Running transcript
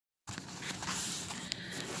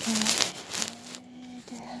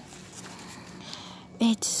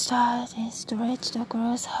It started stretched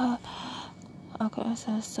across her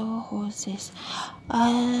horses,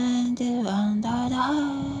 and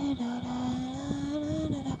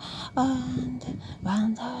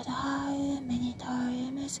wandered high many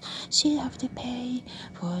times. She had to pay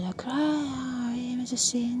for the crimes, the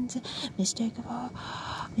sins, mistakes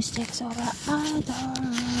of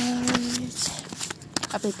others.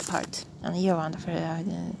 A big part, and you're wonderful.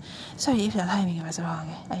 Sorry if the timing was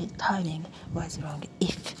wrong.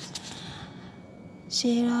 If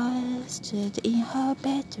she stood in her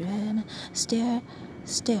bedroom, staring.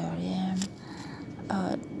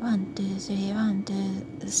 1, 2, 3, 1,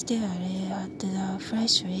 2, staring at the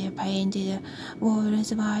freshly painted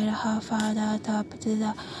walls while her father tapped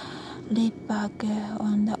the lip back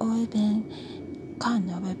on the open can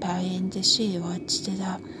of paint. She watched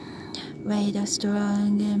the way the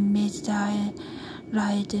strong midnight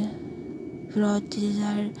light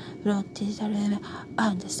floated the room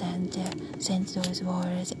and sent those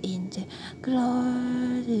walls into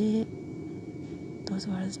glory. Those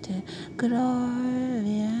words to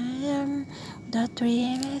glory. The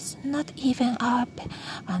dream is not even up,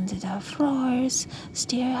 and the floors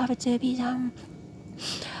still have to be done.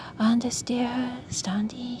 And still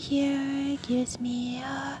standing here gives me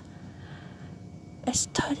a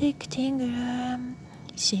static tingle.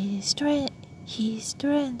 He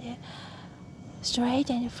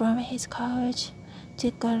straightened from his couch,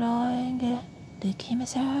 took a long look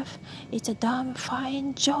himself. It's a damn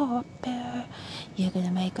fine job. You're gonna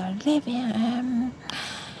make a living.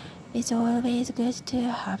 It's always good to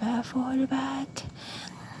have a fallback.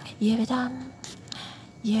 You've damn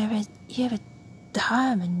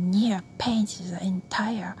near painted the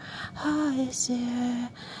entire house.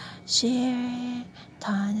 She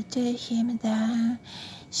turned to him then.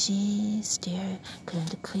 She still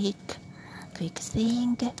couldn't quick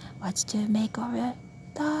think what to make of it.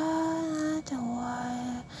 That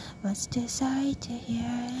was to say to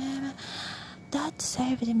him. That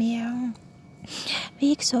saved me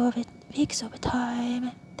weeks of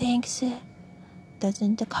time. Thanks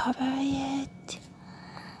doesn't cover it.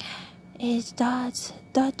 That's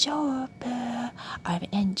the job. I've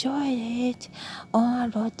enjoyed it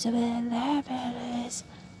on a lot of levels.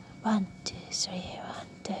 1, 2, 3,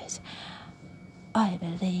 1,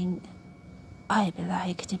 2, 3. I'd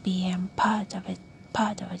like to be part of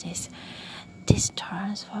this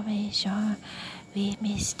transformation. We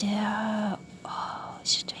missed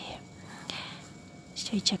should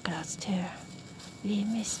we check it out too? We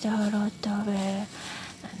missed a lot of and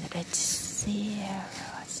let's see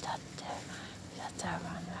what's that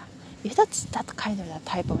one. If that's that kind of the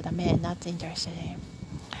type of the man not interested in.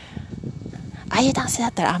 ああいう男性だ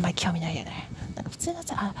ったらあんまり興味ないよね。なんか普通の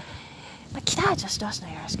さ、来たら女子同士の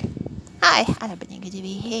よろしく。Hi, happening to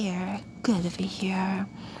be here. Good to be here.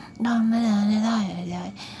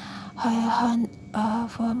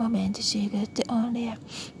 For a moment she could only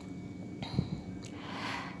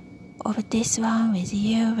of this one with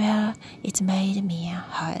you. Well, it made me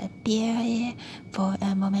happy. For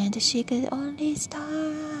a moment she could only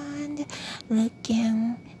stand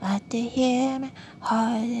looking at him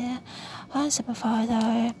hard, handsome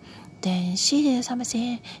father. Then she did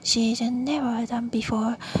something she'd never done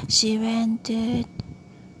before. She went to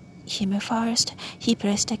him first. He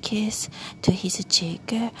pressed a kiss to his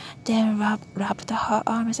cheek, then wrapped her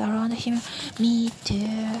arms around him. Me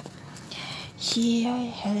too. He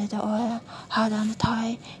held her and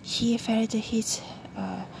tight. She felt his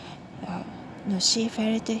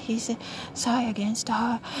sigh against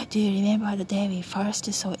her. Do you remember the day we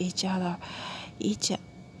first saw each other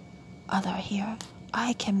here?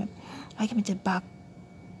 I came to the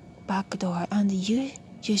back door, and you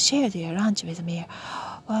shared your lunch with me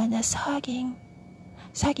on the sagging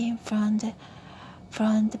from the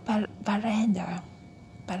veranda.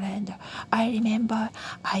 I remember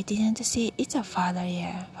I didn't see it's a family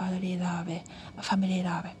love.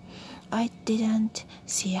 I didn't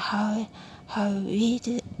see how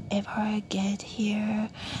we'd ever get here.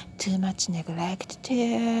 Too much neglect,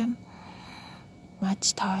 too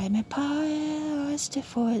much time passed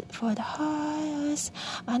for the house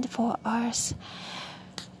and for us.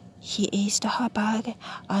 He eased her bag,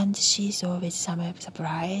 and she saw with some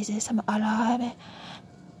surprise, some alarm,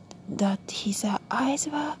 that his eyes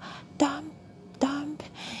were damp.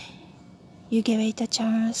 You gave it a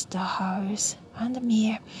chance, the house and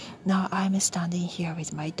me. Now I'm standing here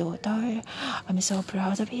with my daughter. I'm so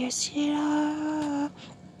proud of you, Sheila.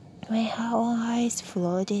 When her own eyes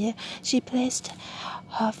flooded, she pressed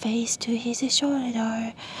her face to his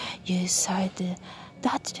shoulder. You said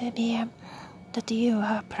that to me. that you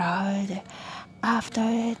are proud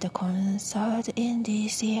after the concert in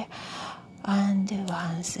DC and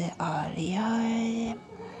once earlier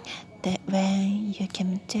that when you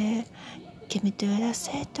came to the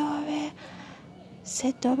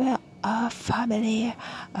set of our family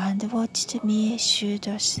and watched me shoot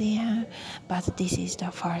a scene, but this is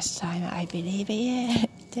the first time I believe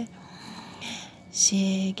it.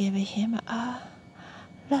 She gave him a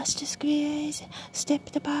last squeeze,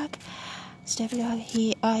 stepped back.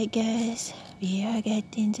 I guess we are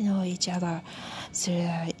getting to know each other through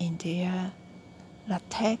into your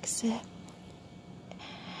latex.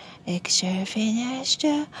 Eggshell finished.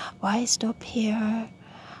 Why stop here?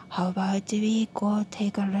 How about we go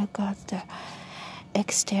take a look at the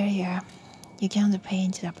exterior? You can't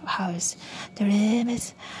paint the house. The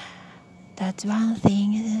rooms. That's one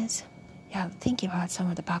thing is. Yeah, thinking about some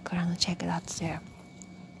of the background check that's there.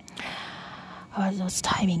 Or those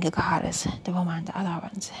timing girls, the woman and the other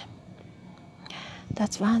ones.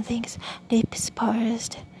 That's one thing. Lips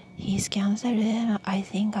pursed. He scans the room. I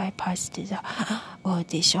think I passed the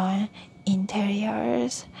audition.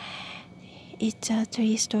 Interiors. It's a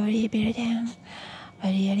 3-story building. A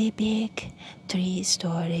really big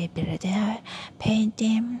 3-story building.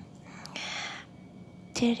 Painting.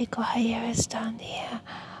 Tyrico higher stand here.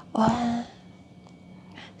 One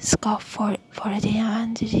scaffolding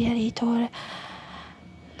and really tall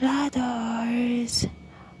ladders.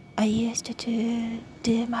 I used to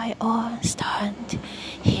do my own stunt.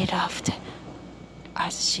 He laughed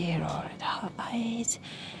as she rolled her eyes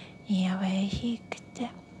in a way he could.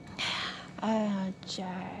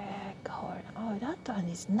 Jack Horn. Oh, that one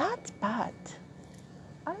is not bad.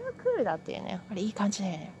 あれはクールだったよね。これいい感じ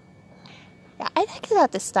だよね。Yeah, I like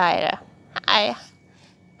that style.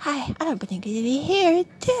 Hi, I'm putting it here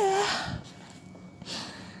too.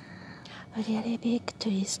 A really big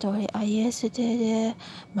 3-story. I used to do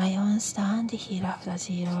my own stand. He laughed as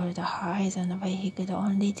he rolled her eyes in a way he could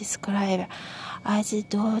only describe as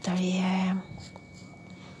daughterly.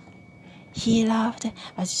 He laughed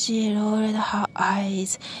as she rolled her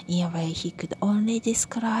eyes in a way he could only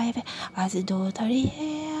describe as daughterly.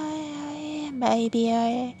 Maybe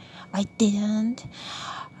I didn't.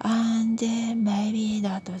 And maybe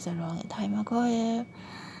that was a long time ago.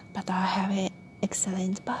 But I have an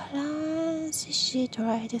excellent balance. She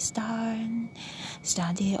tried to study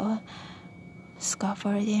on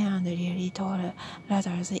scaffolding and really tall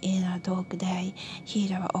ladders in a dog day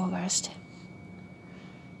heat of August.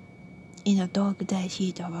 You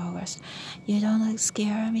don't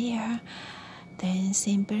scare me. Then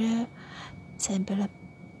simple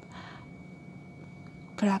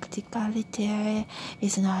practicality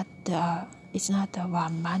is not a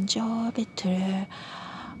one-man job. True.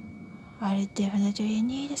 I definitely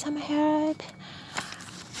need some help.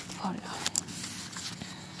 Hold on.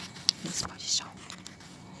 This position.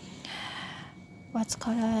 What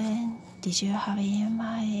color did you have in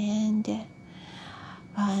mind?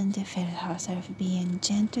 And felt herself being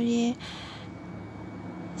gently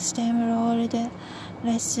steamrolled.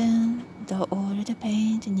 Lesson. The old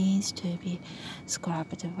paint needs to be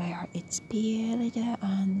scrubbed where it's peeled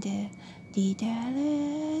and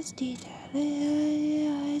details.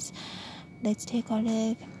 Let's take a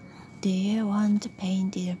look. Do you want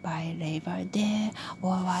painted by Labor Day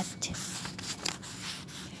or what?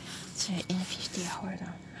 So in 50, hold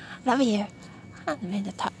on. Love you. And when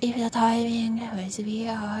if the timing is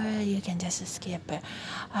weird, you can just skip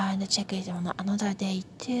and check it on another day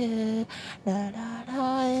too. La la la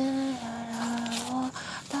la la. Oh,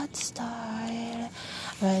 that style.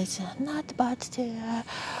 But it's not bad too.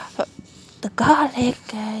 The garlic,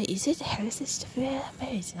 is it healthiest food?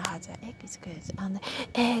 Maybe it's not. The egg is good. And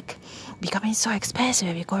egg becoming so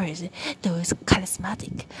expensive because those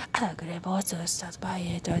charismatic other grape also start buy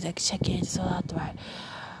it or like check it, so that's why.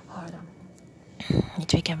 Hold on. It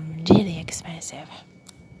became really expensive.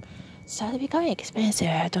 Started becoming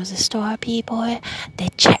expensive. Those store people, they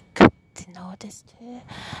check.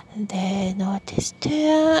 They noticed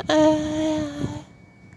too.